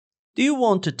Do you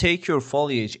want to take your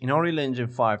foliage in Unreal Engine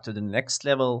 5 to the next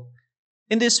level?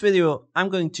 In this video, I'm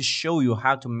going to show you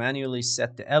how to manually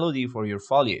set the LOD for your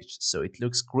foliage so it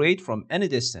looks great from any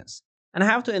distance, and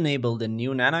how to enable the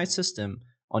new Nanite system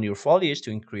on your foliage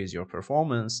to increase your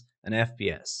performance and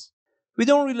FPS. With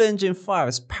Unreal Engine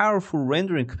 5's powerful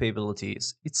rendering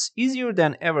capabilities, it's easier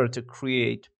than ever to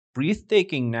create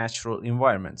breathtaking natural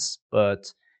environments.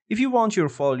 But if you want your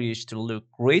foliage to look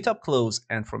great up close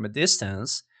and from a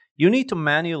distance, you need to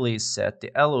manually set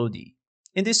the LOD.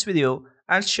 In this video,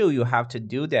 I'll show you how to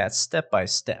do that step by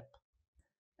step.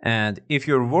 And if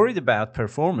you're worried about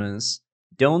performance,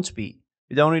 don't be.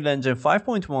 With Unreal Engine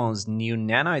 5.1's new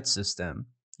Nanite system,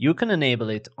 you can enable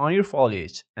it on your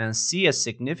foliage and see a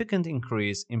significant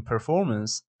increase in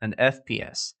performance and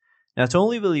FPS. Not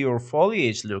only will your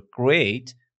foliage look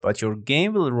great, but your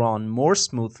game will run more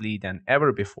smoothly than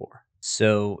ever before.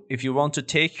 So, if you want to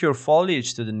take your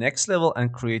foliage to the next level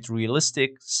and create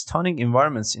realistic, stunning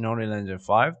environments in Unreal Engine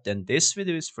 5, then this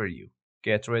video is for you.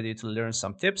 Get ready to learn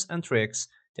some tips and tricks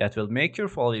that will make your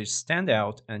foliage stand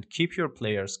out and keep your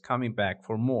players coming back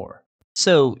for more.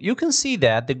 So, you can see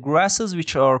that the grasses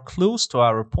which are close to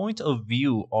our point of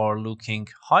view are looking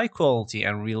high quality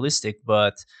and realistic,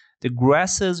 but the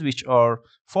grasses which are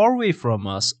far away from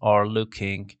us are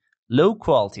looking low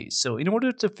quality. So in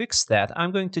order to fix that,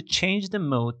 I'm going to change the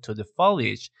mode to the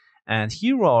foliage, and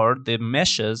here are the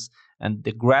meshes and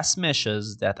the grass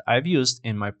meshes that I've used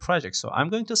in my project. So I'm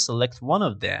going to select one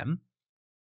of them,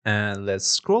 and let's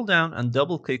scroll down and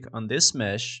double click on this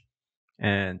mesh,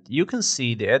 and you can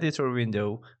see the editor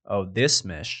window of this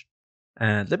mesh.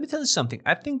 And let me tell you something,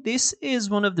 I think this is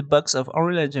one of the bugs of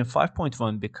Unreal Engine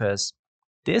 5.1 because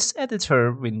this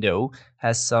editor window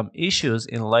has some issues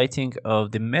in lighting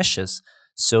of the meshes.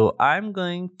 So I'm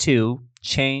going to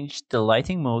change the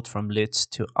lighting mode from lit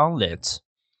to unlit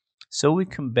so we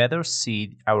can better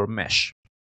see our mesh.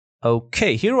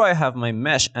 Okay, here I have my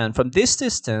mesh, and from this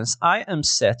distance I am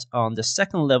set on the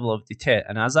second level of detail,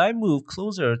 and as I move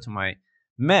closer to my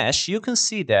mesh, you can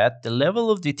see that the level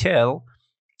of detail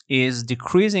is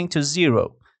decreasing to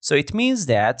 0. So it means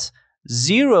that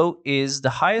 0 is the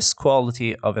highest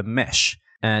quality of a mesh.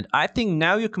 And I think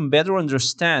now you can better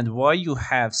understand why you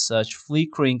have such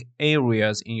flickering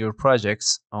areas in your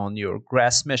projects on your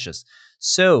grass meshes.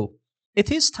 So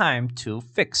it is time to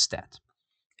fix that.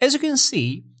 As you can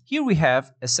see, here we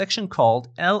have a section called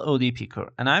LOD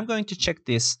picker, and I'm going to check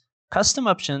this custom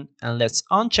option, and let's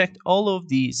uncheck all of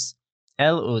these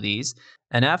LODs.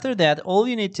 And after that, all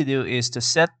you need to do is to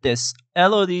set this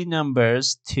LOD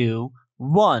numbers to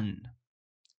 1.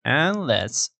 And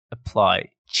let's apply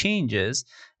changes,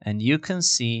 and you can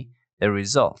see the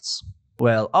results.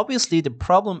 Well, obviously the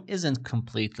problem isn't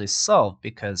completely solved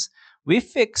because we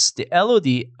fixed the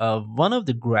LOD of one of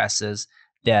the grasses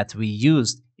that we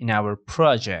used in our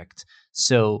project.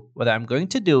 So what I'm going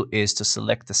to do is to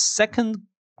select the second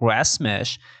grass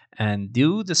mesh and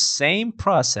do the same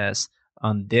process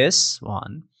on this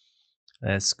one.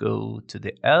 Let's go to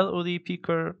the LOD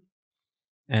picker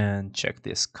and check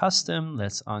this custom.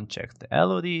 Let's uncheck the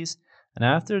LODs, and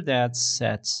after that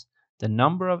set the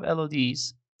number of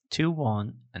LODs to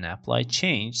 1 and apply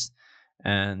change,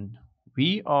 and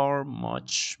we are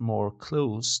much more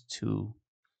close to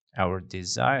our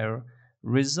desired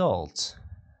result.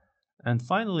 And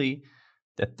finally,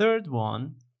 the third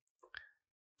one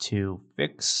to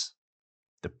fix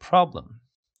the problem.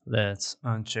 Let's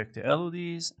uncheck the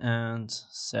LODs and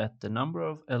set the number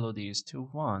of LODs to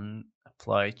 1,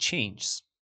 apply changes.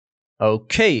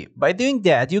 Okay, by doing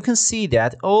that, you can see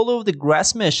that all of the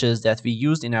grass meshes that we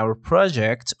used in our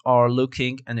project are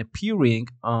looking and appearing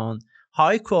on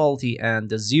high quality and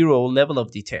the 0 level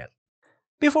of detail.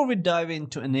 Before we dive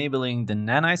into enabling the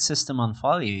Nanite system on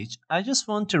foliage, I just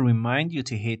want to remind you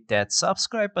to hit that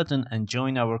subscribe button and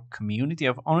join our community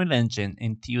of Unreal Engine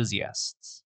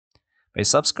enthusiasts. By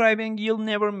subscribing, you'll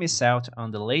never miss out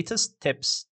on the latest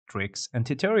tips, tricks, and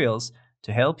tutorials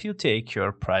to help you take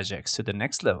your projects to the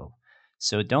next level.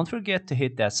 So don't forget to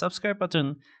hit that subscribe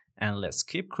button, and let's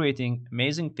keep creating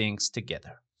amazing things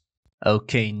together.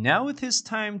 Okay, now it is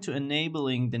time to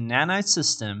enabling the Nanite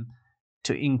system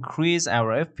to increase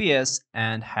our FPS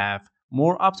and have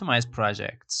more optimized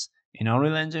projects in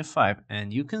Unreal Engine 5.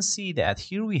 And you can see that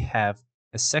here we have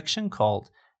a section called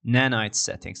Nanite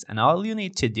settings, and all you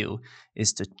need to do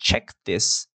is to check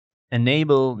this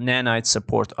enable Nanite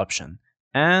support option,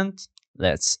 and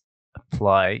let's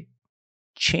apply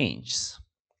changes.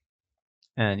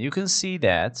 And you can see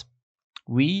that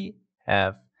we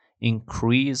have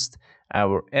increased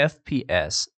our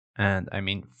FPS, and I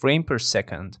mean frame per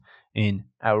second, in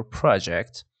our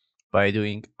project by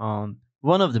doing on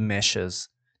one of the meshes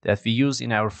that we use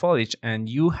in our foliage, and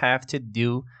you have to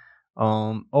do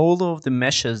all of the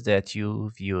meshes that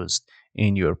you've used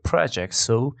in your project,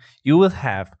 so you will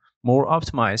have more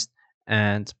optimized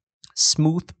and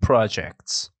smooth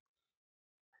projects.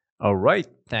 Alright,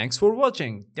 thanks for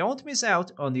watching. Don't miss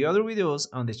out on the other videos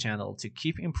on the channel to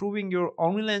keep improving your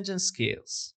Unreal Engine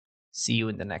skills. See you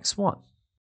in the next one.